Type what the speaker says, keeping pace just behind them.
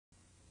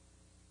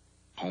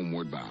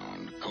homeward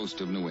bound, coast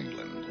of New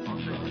England. You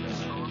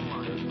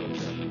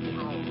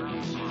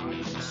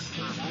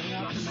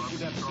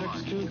got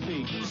 6'2"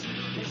 feet.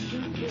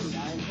 6'2" feet,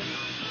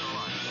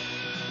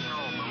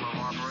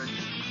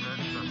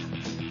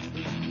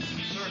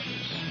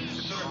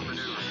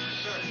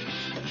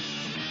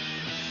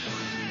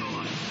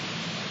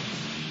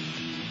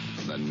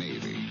 The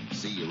Navy.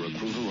 See a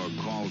recruiter or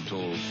call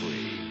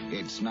toll-free.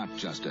 It's not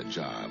just a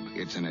job,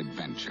 it's an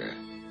adventure.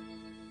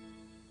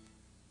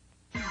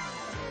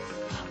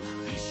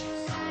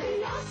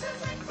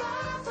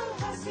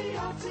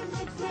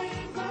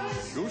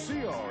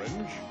 Juicy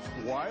orange,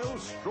 wild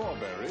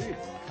strawberry,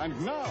 and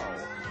now,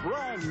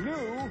 brand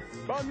new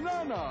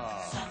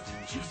banana. Soft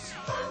and juicy.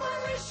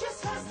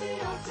 Bubblicious has the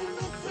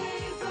ultimate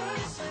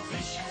flavors.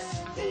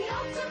 The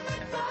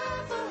ultimate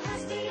bubble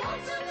has the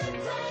ultimate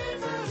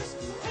flavors.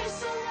 Taste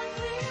so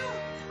unreal,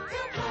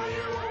 they'll blow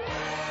you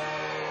away.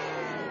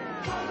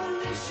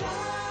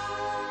 Bubblicious.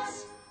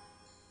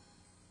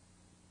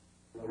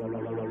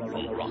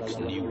 From rock's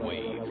new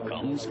wave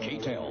comes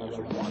K-Tel's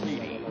Rock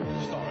 80,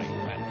 starring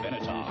Pat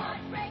Benatar.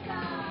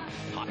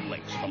 Hot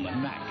licks from the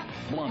Knack,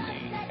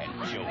 Blondie, and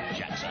Joe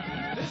Jackson.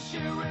 This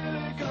year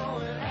really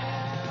going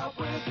out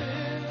with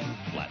it.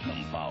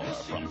 Platinum power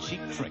from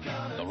Cheap Trick,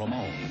 the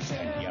Ramones,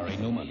 and Gary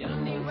Newman.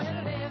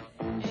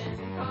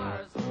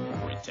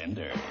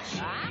 Pretenders.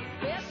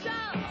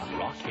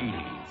 Rock 80,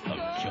 a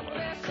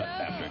killer, cut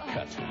after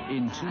cut,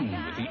 in tune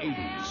with the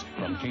 80s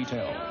from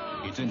K-Tel.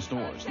 It's in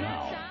stores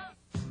now.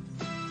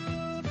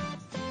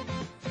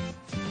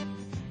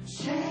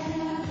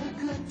 Share the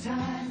good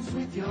times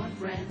with your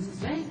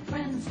friends. Make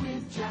friends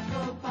with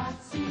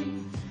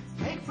Giacobazzi.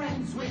 Make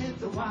friends with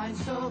the wine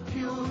so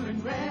pure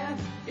and rare.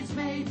 It's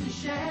made to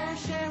share,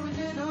 share a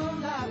little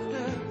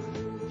laughter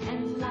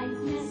and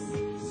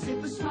lightness.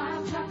 Sip a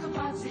smile,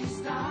 Giacobazzi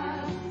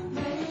style.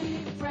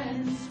 Make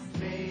friends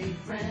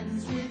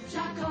with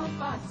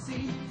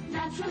Giacobazzi.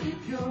 Naturally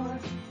pure,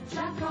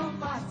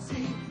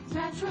 Giacobazzi,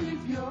 naturally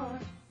pure.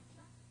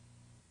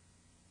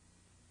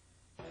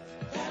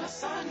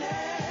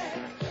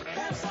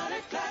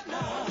 Panasonic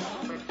Platinum.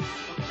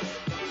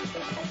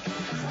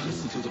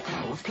 Listen to the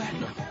power of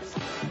Platinum.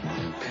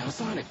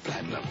 Panasonic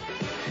Platinum.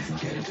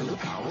 Get into the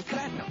power of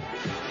Platinum.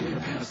 Get a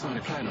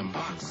Panasonic Platinum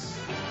box.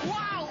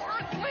 Wow,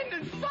 Earth, Wind,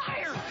 and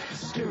Fire!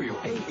 Stereo,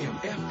 AM,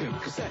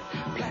 FM, cassette.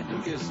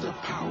 Platinum is the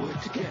power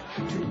to get.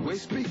 Two-way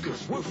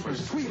speakers,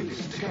 woofers,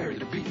 tweeters to carry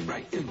the beat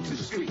right into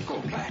the street.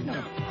 Go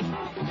Platinum.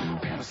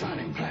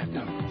 Panasonic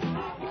Platinum.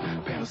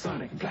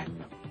 Panasonic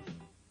Platinum.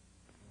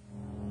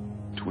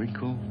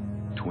 Twinkle,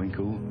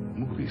 twinkle,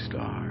 movie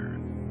star.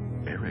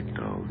 Eric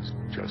knows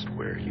just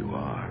where you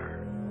are.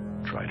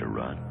 Try to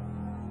run,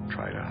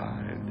 try to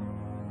hide.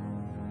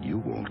 You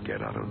won't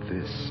get out of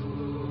this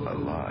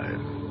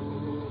alive.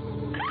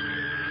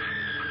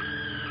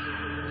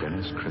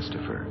 Dennis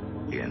Christopher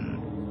in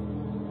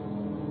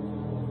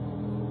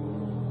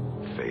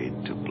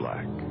Fade to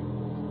Black.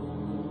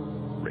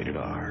 Rated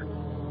R.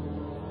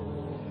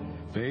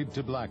 Fade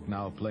to Black,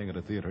 now playing at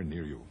a theater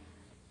near you.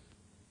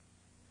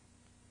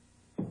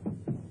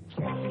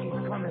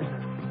 Jesse's coming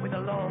with a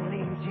long,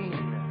 lean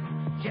jean.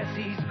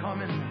 Jesse's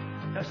coming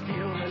to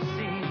steal the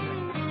scene.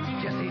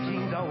 Jesse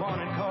jeans are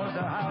wanted cause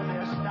of how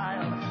their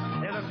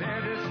style. They're the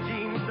baddest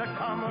jeans that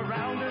come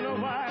around in a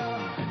while.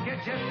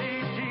 Get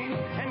Jesse jeans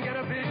and get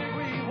a big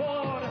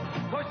reward.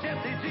 Cause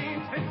Jesse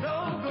jeans fit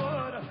so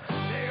good.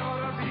 They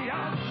ought to be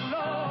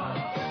outlawed.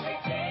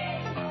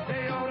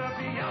 They ought to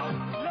be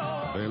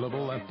outlawed.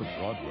 Available at the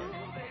Broadway.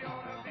 They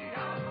ought to be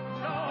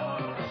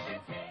outlawed.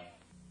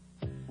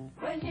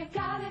 When you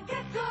gotta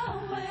get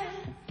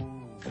going,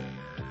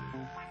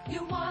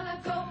 you wanna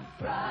go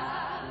right.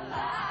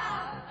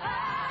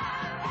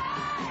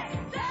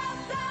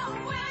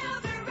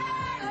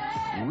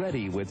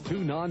 Ready with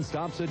 2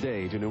 non-stops a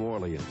day to New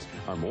Orleans.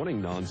 Our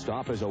morning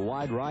non-stop is a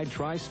wide ride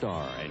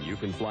TriStar, and you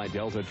can fly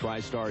Delta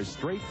TriStars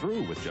straight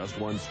through with just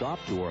one stop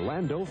to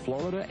Orlando,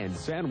 Florida, and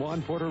San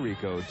Juan, Puerto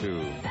Rico,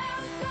 too.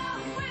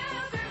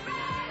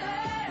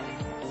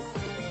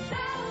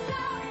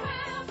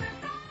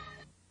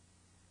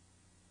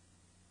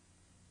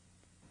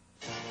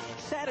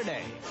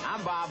 Saturday.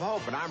 I'm Bob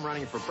Hope, and I'm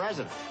running for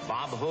president.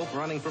 Bob Hope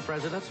running for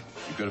president?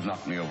 You could have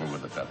knocked me over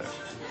with a feather.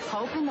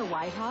 Hope in the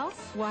White House?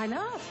 Why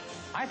not?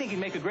 I think he'd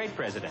make a great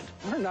president.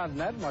 We're not in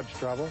that much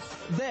trouble.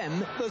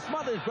 Then, the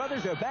Smothers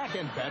brothers are back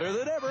and better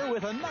than ever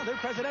with another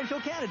presidential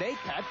candidate,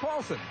 Pat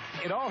Paulson.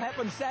 It all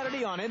happens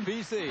Saturday on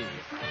NBC.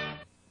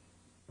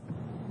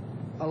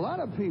 A lot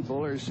of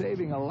people are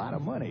saving a lot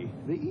of money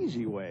the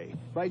easy way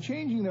by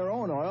changing their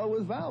own oil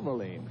with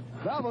Valvoline.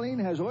 Valvoline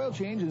has oil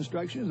change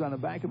instructions on the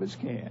back of its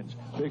cans.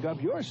 Pick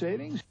up your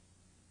savings.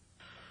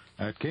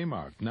 At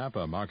Kmart,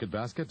 Napa, Market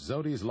Basket,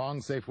 Zodi's, Long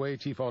Safeway,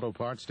 Chief Auto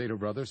Parts, Stater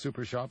Brothers,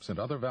 Super Shops, and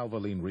other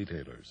Valvoline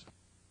retailers.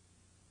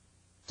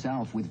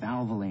 Self with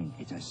Valvoline.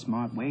 It's a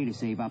smart way to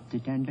save up to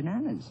 10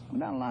 bananas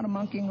without a lot of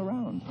monkeying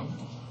around.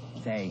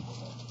 Say,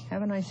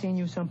 haven't I seen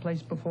you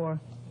someplace before?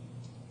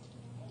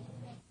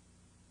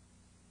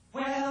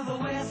 Well, the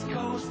West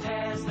Coast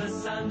has the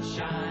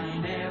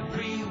sunshine.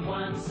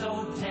 Everyone's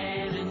so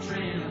tan and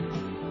trim.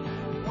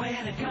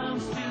 When it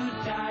comes to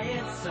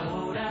diet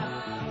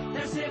soda,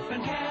 they're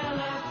sipping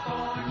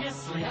California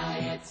Slim.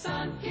 Diet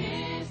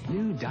Sunkist.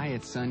 New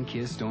Diet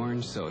Sunkist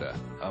Orange Soda.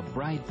 A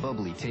bright,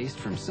 bubbly taste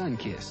from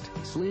Sunkist.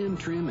 Slim,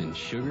 trim, and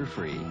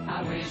sugar-free.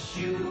 I wish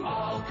you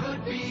all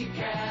could be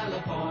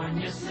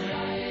California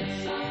Slim.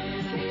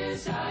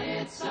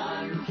 Diet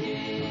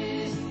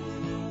Sunkist.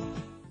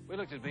 We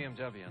looked at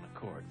BMW and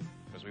Accord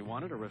because we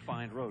wanted a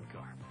refined road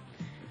car.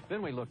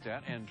 Then we looked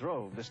at and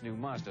drove this new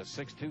Mazda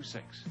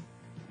 626.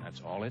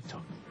 That's all it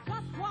took.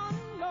 Just one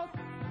look.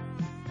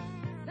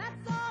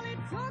 That's all it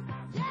took.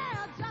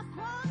 Yeah, just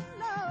one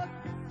look.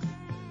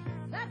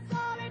 That's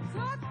all it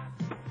took.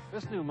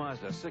 This new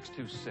Mazda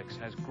 626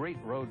 has great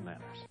road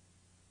manners.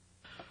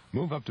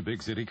 Move up to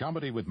Big City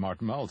Comedy with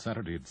Martin Mull,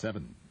 Saturday at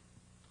 7.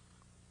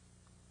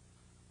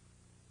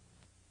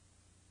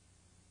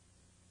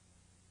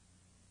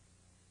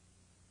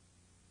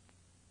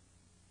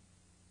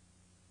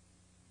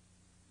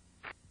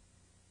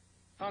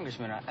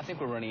 Congressman, I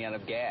think we're running out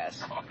of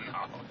gas. Oh,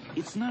 no.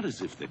 It's not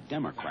as if the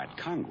Democrat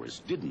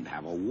Congress didn't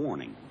have a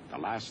warning. The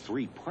last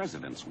 3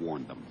 presidents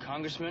warned them.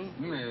 Congressman,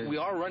 we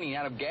are running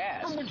out of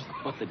gas.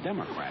 But the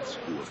Democrats,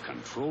 who have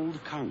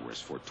controlled Congress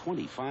for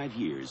 25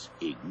 years,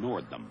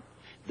 ignored them.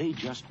 They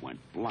just went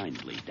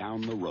blindly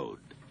down the road.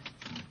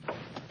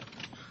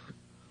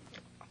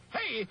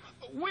 Hey,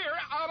 we're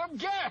out of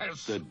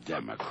gas! The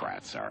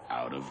Democrats are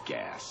out of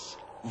gas.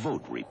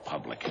 Vote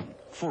Republican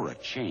for a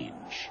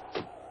change.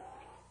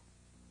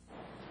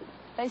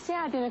 They say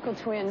identical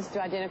twins do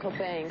identical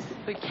things,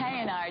 but Kay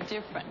and I are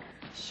different.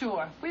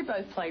 Sure, we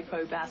both play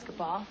pro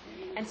basketball,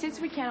 and since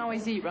we can't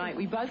always eat right,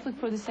 we both look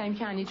for the same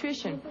kind of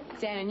nutrition,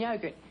 Dannon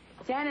yogurt.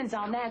 Dannon's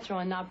all natural,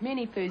 and not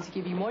many foods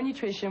give you more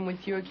nutrition with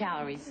fewer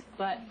calories.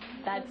 But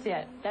that's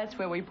it. That's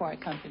where we part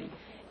company.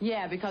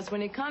 Yeah, because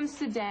when it comes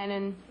to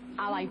Dannon,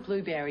 I like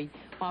blueberry,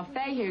 while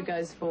Faye here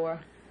goes for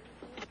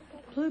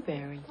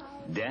blueberry.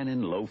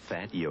 Dannon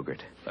low-fat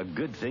yogurt. A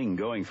good thing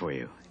going for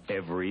you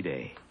every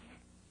day.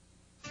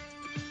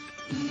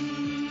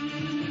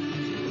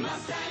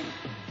 Mustang.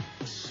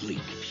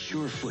 Sleek,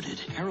 sure-footed,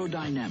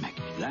 aerodynamic.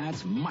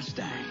 That's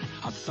Mustang.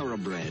 A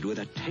thoroughbred with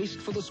a taste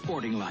for the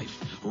sporting life.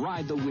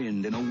 Ride the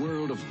wind in a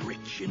world of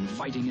rich,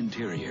 inviting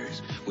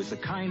interiors with the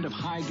kind of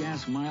high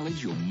gas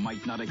mileage you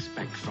might not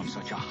expect from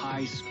such a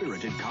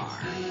high-spirited car.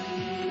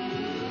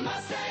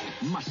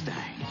 Mustang.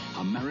 Mustang,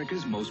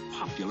 America's most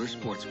popular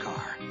sports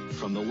car.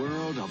 From the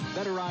world of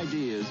better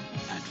ideas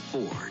at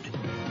Ford.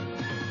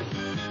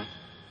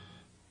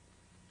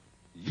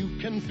 You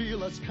can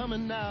feel us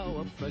coming now,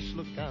 a fresh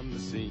look on the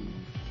scene,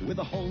 with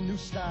a whole new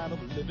style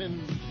of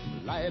living,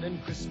 light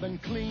and crisp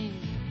and clean.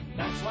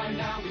 That's why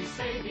now we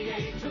say the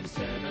age of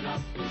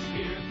 7-Up is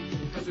here,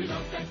 because we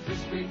love that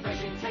crisp,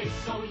 refreshing taste,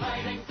 so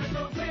light and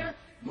crystal clear.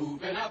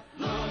 Moving up,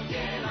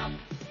 looking up.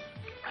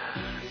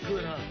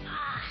 Good, huh?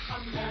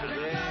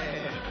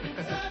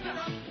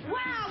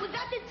 Wow, we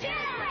got the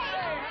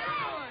generator!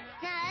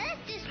 Now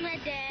that's just my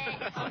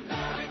dad.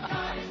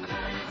 America is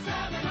turning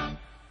 7-Up.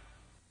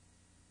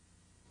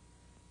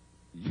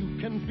 You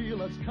can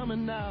feel us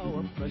coming now,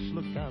 a fresh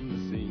look on the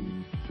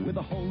scene, with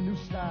a whole new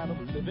style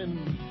of living,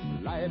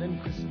 light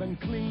and crisp and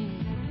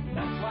clean.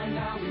 That's why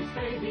now we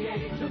say the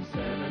age of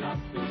 7-Up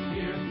is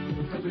here,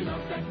 because we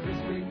love that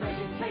crisp,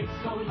 refreshing taste,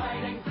 so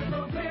light and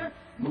crystal clear.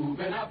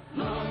 Moving up,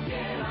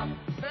 looking up.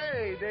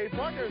 Hey, Dave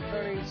Parker's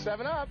turning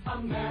 7-Up.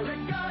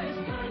 America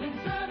is turning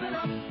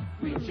 7-Up.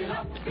 Reaching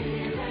up,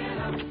 feeling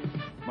up.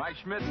 Mike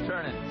Schmidt's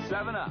turning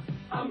 7-Up.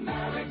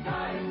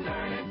 America is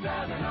turning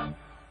 7-Up.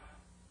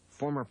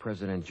 Former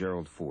President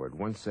Gerald Ford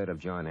once said of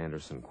John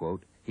Anderson,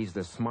 quote, "He's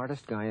the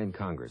smartest guy in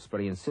Congress, but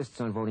he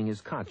insists on voting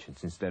his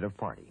conscience instead of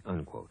party,"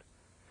 unquote.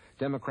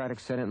 Democratic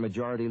Senate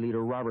Majority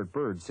Leader Robert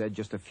Byrd said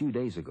just a few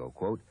days ago,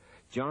 quote,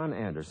 "John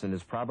Anderson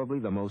is probably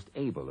the most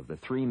able of the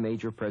 3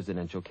 major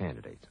presidential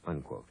candidates,"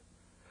 unquote.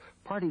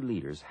 Party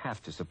leaders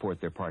have to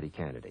support their party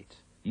candidates.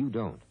 You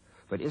don't.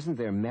 But isn't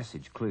their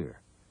message clear?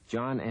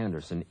 John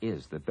Anderson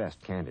is the best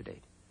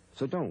candidate.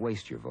 So don't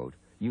waste your vote.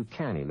 You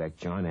can elect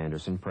John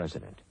Anderson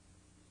president.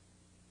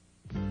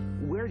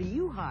 Where do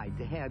you hide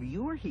to have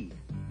your Heath?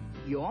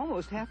 You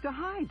almost have to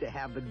hide to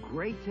have the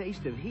great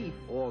taste of Heath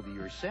all to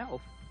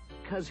yourself.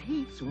 'Cause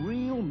Heath's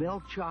real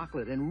milk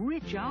chocolate and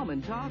rich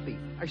almond toffee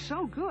are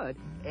so good,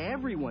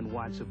 everyone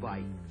wants a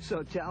bite.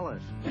 So tell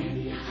us. Where do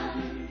you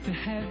hide to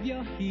have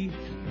your Heath?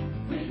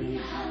 Where do you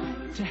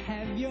hide to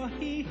have your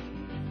Heath?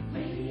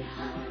 Where do you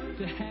hide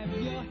to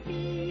have your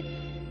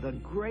Heath? The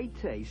great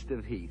taste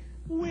of Heath.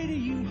 Where do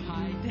you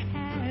hide to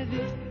have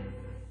it?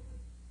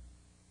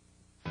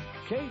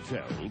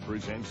 K-Tel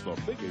presents the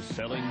biggest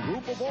selling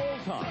group of all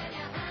time.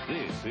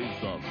 This is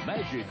the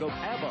Magic of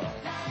ABBA.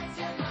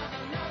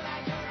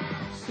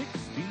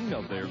 16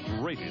 of their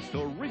greatest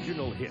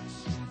original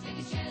hits.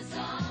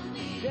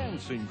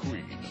 Dancing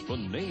Queen, the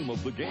name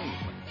of the game.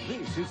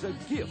 This is a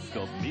gift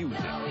of music.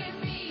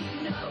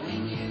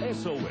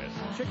 SOS,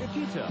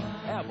 Chiquitita,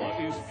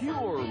 ABBA is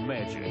pure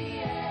magic.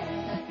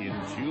 In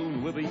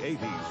tune with the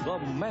 80s, the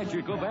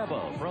Magic of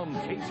ABBA from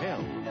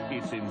K-Tel.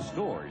 It's in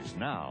stores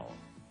now.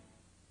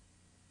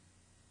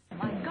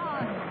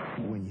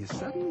 When you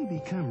suddenly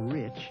become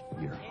rich,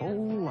 your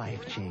whole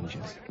life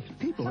changes.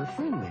 People are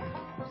friendlier,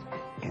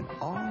 and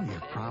all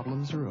your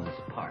problems are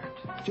over.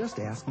 Just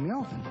ask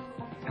Melvin.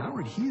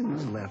 Howard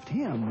Hughes left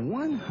him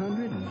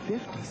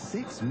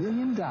 $156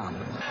 million.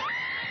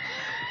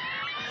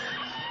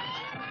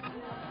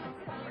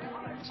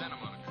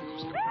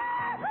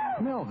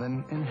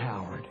 Melvin and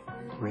Howard,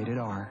 rated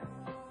R.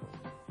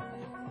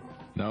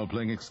 Now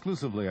playing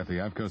exclusively at the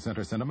Avco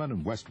Center Cinema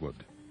in Westwood.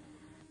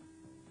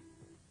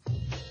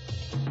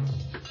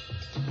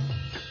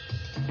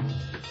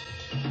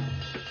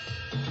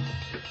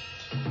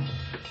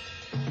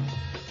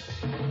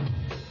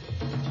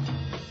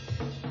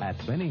 At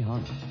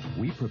Benihana,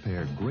 we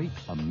prepare great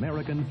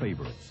American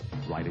favorites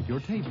right at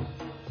your table,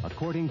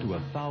 according to a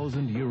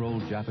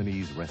 1,000-year-old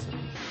Japanese recipe.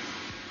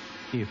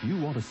 If you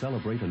want to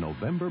celebrate a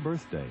November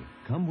birthday,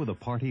 come with a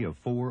party of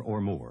 4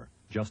 or more.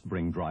 Just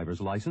bring driver's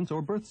license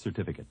or birth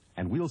certificate,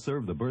 and we'll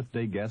serve the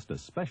birthday guest a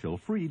special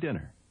free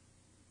dinner.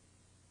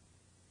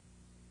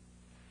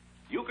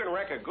 You can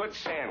wreck a good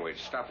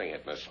sandwich stuffing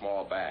it in a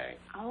small bag.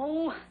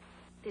 Oh,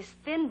 this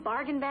thin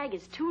bargain bag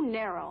is too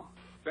narrow.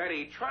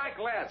 Betty, try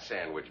Glad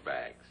sandwich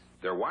bags.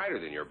 They're wider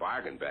than your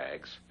bargain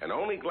bags, and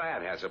only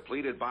Glad has a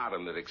pleated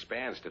bottom that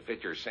expands to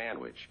fit your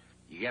sandwich.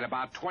 You get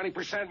about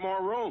 20%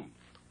 more room.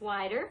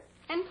 Wider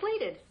and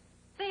pleated.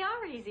 They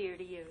are easier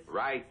to use.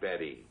 Right,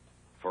 Betty.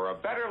 For a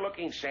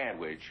better-looking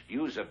sandwich,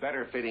 use a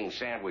better-fitting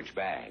sandwich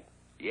bag.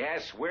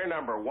 Yes, we're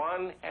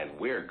 #1, and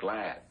we're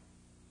Glad.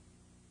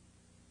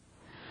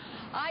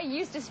 I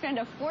used to spend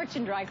a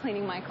fortune dry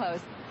cleaning my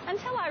clothes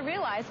until I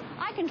realized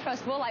I can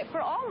trust Woolite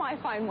for all my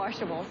fine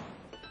washables.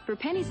 For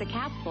pennies a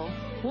capful,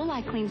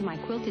 Woolite cleans my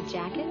quilted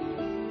jacket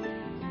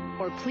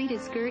or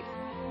pleated skirt,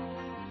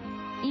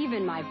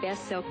 even my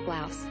best silk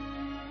blouse.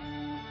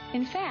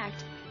 In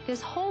fact, this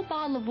whole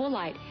bottle of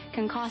Woolite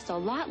can cost a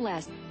lot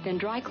less than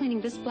dry cleaning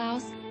this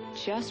blouse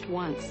just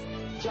once.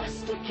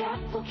 Just a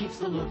capful keeps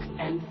the look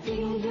and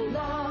feel you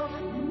love.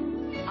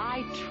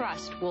 I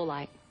trust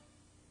Woolite.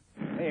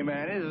 Hey,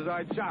 man, this is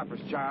our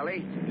choppers,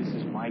 Charlie. This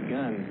is my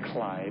gun,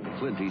 Clyde.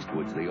 Clint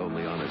Eastwood's the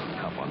only honest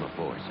cop on the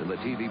force in the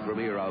TV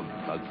premiere of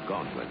The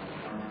Gauntlet.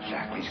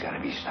 Exactly's got to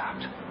be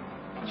stopped.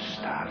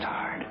 Stopped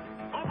hard.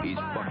 He's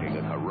bucking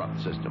a corrupt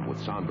system with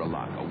Sandra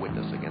Locke, a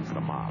witness against the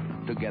mob.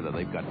 Together,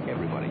 they've got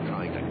everybody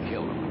trying to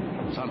kill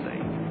him.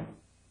 Sunday.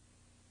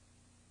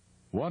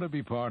 Want to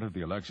be part of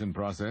the election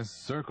process?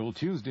 Circle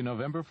Tuesday,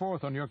 November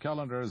 4th on your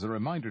calendar as a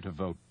reminder to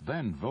vote.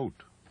 Then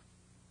vote.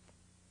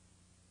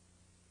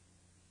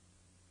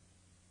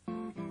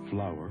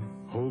 Flour,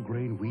 whole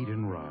grain wheat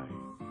and rye,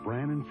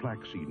 bran and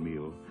flaxseed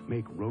meal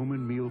make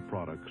Roman meal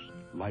products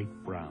light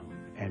brown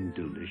and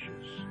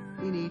delicious.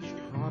 In each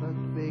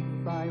product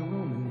baked by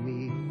Roman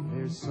wheat,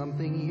 there's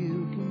something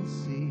you can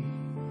see.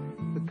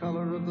 The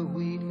color of the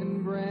wheat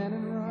and bran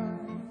and rye,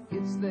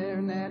 it's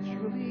there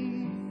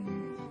naturally.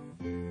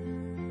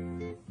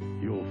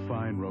 You'll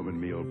find Roman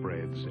meal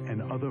breads and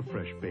other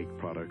fresh baked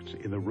products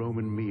in the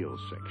Roman meal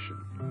section.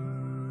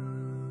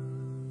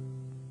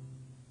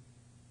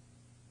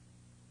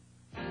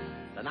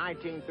 The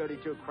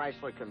 1932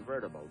 Chrysler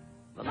convertible,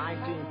 the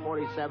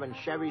 1947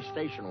 Chevy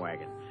station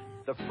wagon,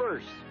 the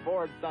first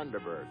Ford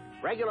Thunderbird.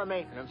 Regular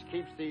maintenance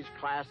keeps these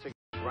classics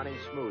running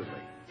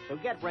smoothly. So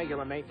get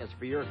regular maintenance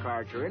for your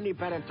car at your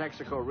independent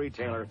Texaco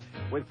retailer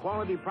with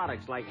quality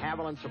products like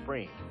Haviland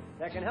Supreme.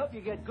 That can help you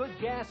get good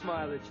gas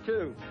mileage,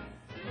 too.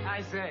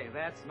 I say,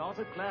 that's not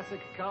a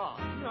classic car.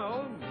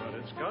 No, but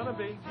it's gonna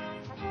be.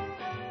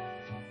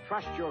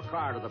 Trust your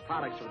car to the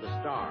products of the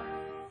star.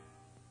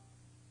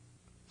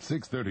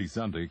 6:30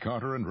 Sunday,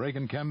 Carter and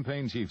Reagan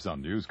campaign chiefs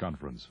on news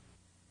conference.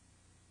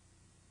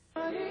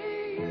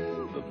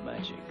 The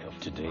magic of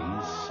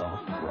today's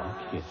soft rock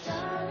hits.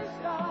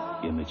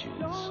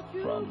 Images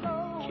from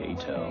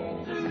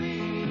K-Tel.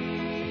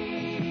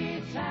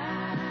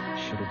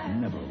 Should have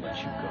never let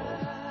you go.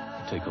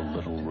 Take a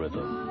little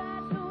rhythm.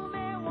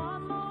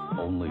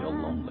 Only a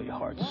lonely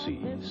heart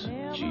sees.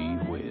 Gee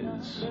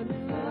whiz.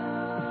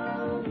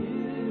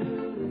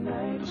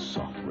 The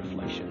soft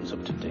reflections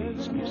of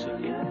today's music.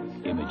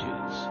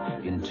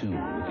 Images in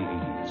tune with the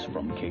 80s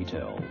from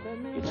K-Tel.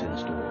 It's in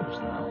stores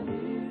now.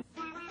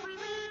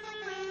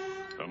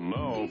 And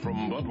now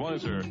from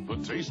Budweiser, the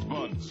Taste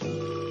Buds.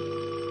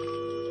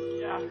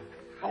 Yeah.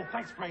 Oh,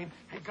 thanks, Brain.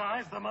 Hey,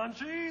 guys, the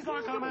munchies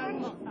are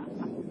coming.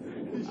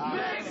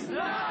 Mix nuts!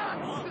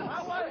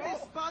 I want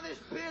this Spanish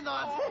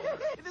peanuts.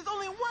 There's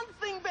only one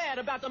thing bad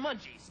about the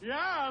munchies.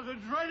 Yeah, the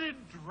dreaded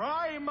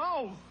dry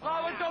mouth.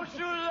 Oh, but don't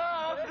you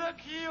love the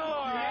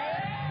cure?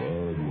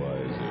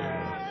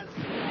 Budweiser.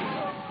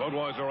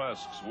 Budweiser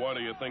asks, why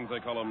do you think they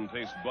call them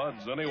Taste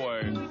Buds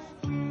anyway?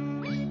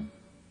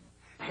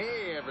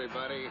 Hey,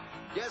 everybody.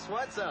 Guess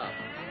what's up?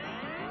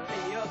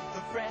 They up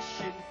the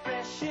fresh and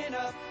freshen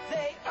up.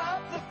 They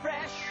up the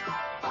fresh.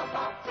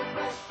 Up the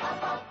fresh,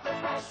 up the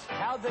fresh.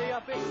 How'd they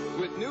up it?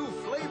 With new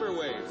flavor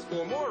waves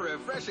for more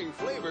refreshing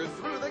flavor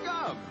through the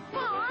gum.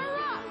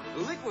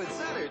 Liquid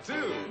center,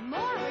 too.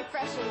 More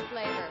refreshing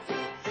flavor.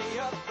 They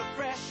up the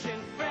fresh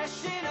and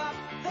freshen up.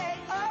 They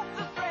up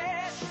the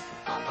fresh.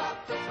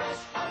 Up the fresh,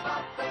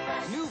 up the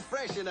fresh. New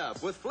freshen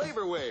up with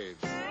flavor waves.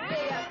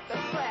 They up the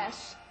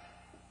fresh.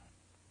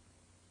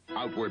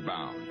 Outward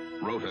Bound,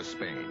 Rota,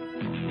 Spain.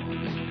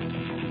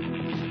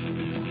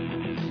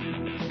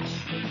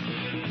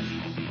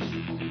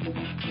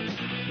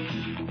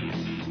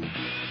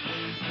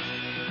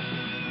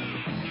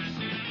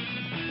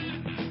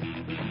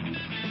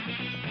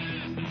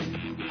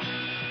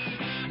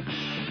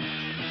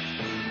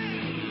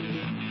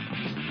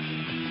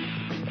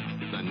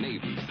 The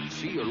Navy.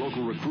 See your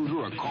local recruiter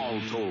or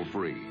call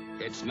toll-free.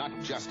 It's not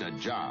just a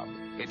job,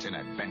 it's an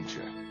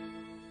adventure.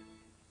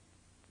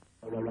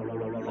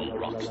 From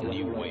rock's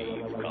new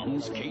wave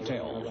comes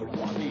K-Tel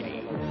Rock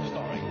 80,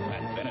 starring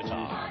Pat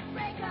Benatar.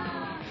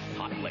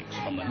 Hot licks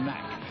from the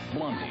Knack,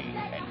 Blondie,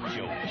 and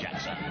Joe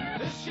Jackson.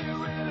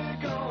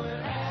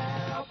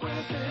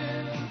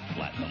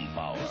 Platinum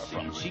power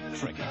from Cheap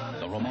Trick,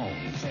 the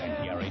Ramones,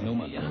 and Gary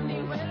Newman.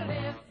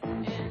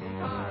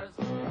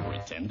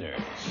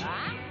 Pretenders.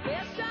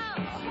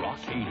 Rock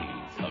 80,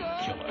 a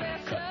killer,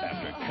 cut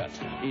after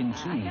cut, in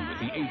tune with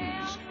the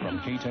 80s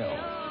from K-Tel.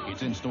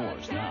 It's in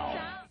stores now.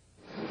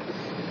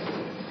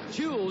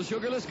 Jewel's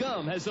sugarless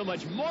gum has so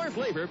much more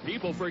flavor,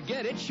 people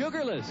forget it's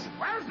sugarless.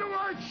 Where's the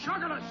word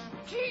sugarless?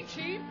 Gee,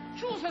 Chief,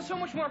 Jules has so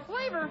much more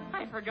flavor.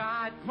 I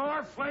forgot.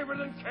 More flavor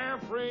than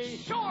Carefree?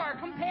 Sure,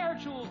 compare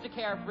Jules to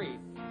Carefree.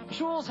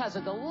 Jules has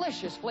a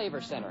delicious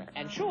flavor center,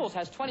 and Jules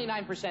has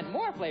 29%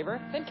 more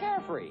flavor than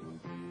Carefree.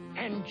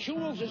 And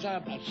Jules is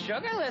a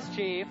sugarless,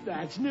 Chief.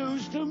 That's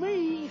news to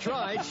me.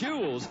 Try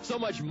Jewel's. So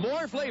much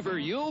more flavor,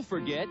 you'll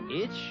forget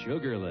it's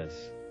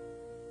sugarless.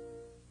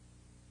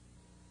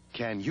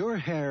 Can your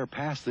hair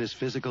pass this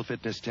physical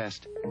fitness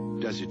test?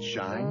 Does it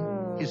shine?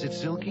 Is it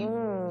silky?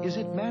 Is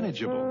it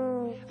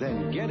manageable?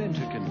 Then get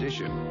into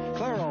condition.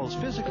 Clairol's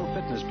physical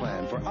fitness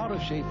plan for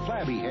out-of-shape,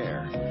 flabby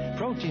hair.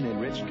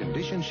 Protein-enriched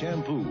condition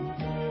shampoo.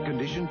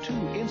 Condition 2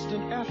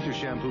 instant after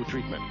shampoo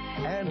treatment.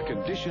 And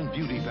Condition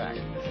Beauty Pack,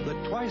 the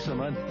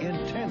twice-a-month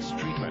intense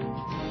treatment.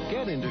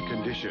 Get into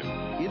condition.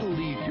 It'll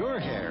leave your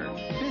hair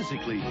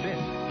physically fit.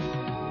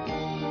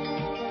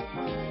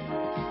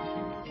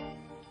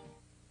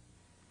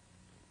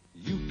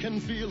 You can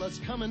feel us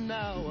coming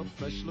now, a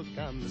fresh look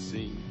on the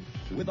scene,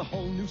 with a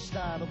whole new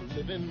style of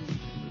living,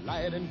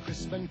 light and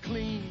crisp and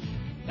clean.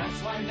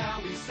 That's why now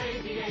we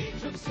say the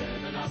age of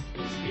 7-Up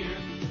is here,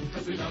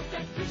 because we love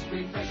that crisp,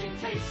 refreshing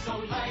taste, so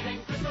light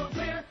and crystal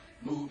clear.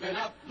 Move it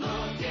up,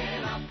 look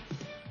it up.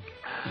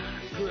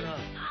 Good, huh?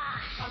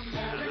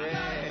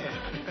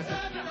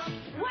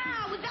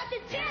 Wow, we got the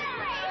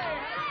generator!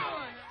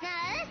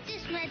 Now that's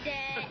just my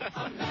dad.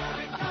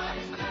 America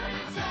is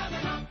turning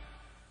 7-Up.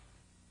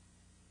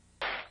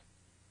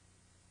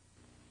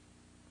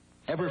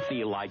 Ever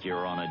feel like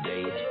you're on a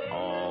date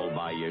all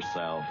by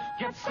yourself?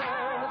 Get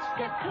set,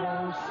 get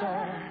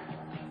closer.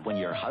 When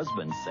your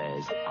husband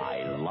says,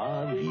 I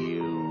love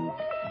you,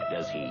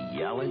 does he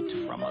yell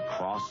it from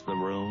across the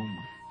room?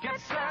 Get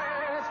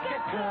set,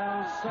 get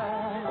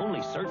closer.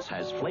 Only Certs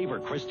has flavor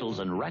crystals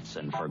and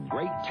retsin for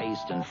great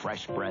taste and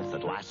fresh breath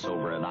that lasts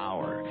over an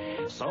hour.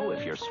 So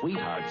if your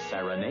sweetheart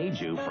serenades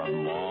you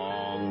from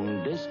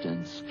long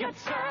distance, get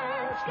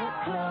set,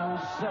 get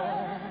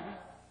closer.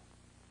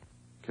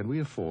 Can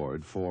we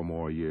afford 4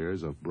 more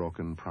years of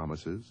broken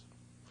promises?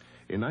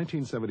 In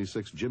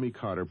 1976, Jimmy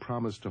Carter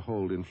promised to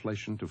hold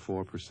inflation to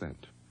 4%.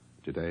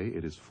 Today,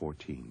 it is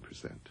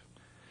 14%.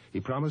 He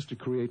promised to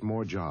create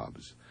more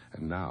jobs,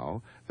 and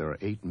now there are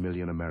 8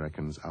 million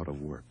Americans out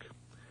of work.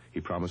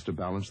 He promised to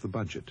balance the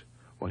budget.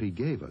 What he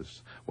gave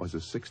us was a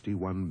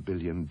 $61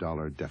 billion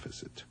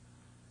deficit.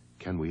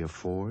 Can we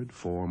afford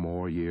 4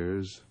 more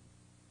years?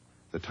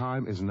 The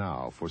time is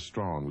now for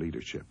strong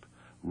leadership.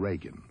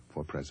 Reagan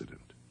for president.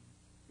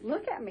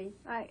 Look at me.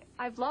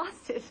 I've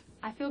lost it.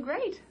 I feel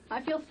great.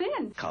 I feel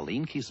thin.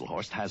 Colleen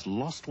Kieselhorst has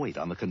lost weight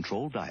on the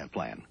Control diet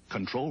plan.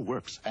 Control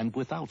works and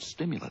without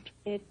stimulant.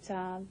 It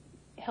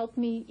helped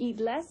me eat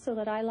less so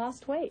that I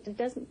lost weight. It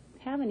doesn't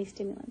have any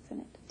stimulants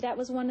in it. That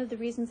was one of the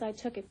reasons I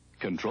took it.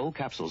 Control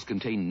capsules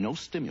contain no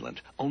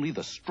stimulant, only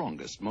the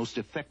strongest, most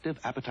effective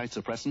appetite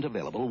suppressant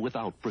available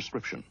without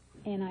prescription.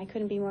 And I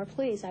couldn't be more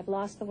pleased. I've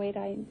lost the weight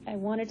I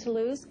wanted to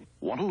lose.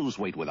 Want to lose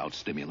weight without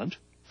stimulant?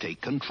 Take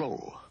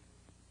Control.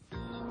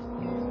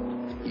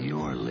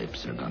 Your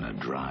lips are gonna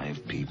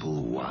drive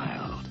people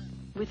wild.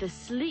 With a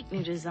sleek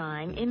new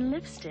design in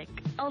lipstick.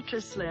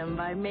 Ultra Slim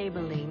by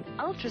Maybelline.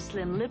 Ultra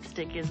Slim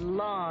lipstick is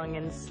long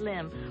and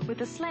slim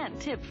with a slant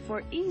tip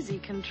for easy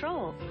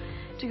control.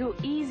 To go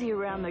easy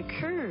around the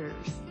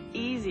curves,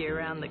 easy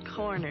around the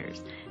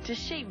corners. To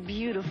shape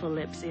beautiful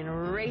lips in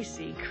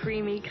racy,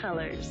 creamy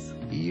colors.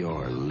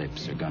 Your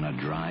lips are gonna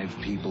drive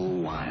people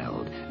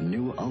wild.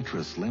 New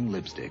Ultra Slim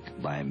lipstick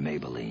by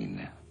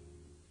Maybelline.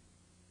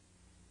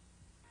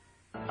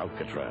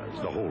 Alcatraz,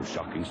 the whole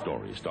shocking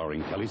story,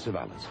 starring Telly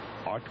Savalas,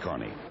 Art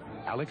Carney,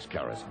 Alex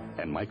Karras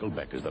and Michael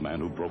Beck as the man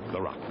who broke the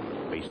rock.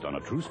 Based on a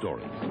true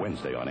story.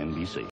 Wednesday on NBC.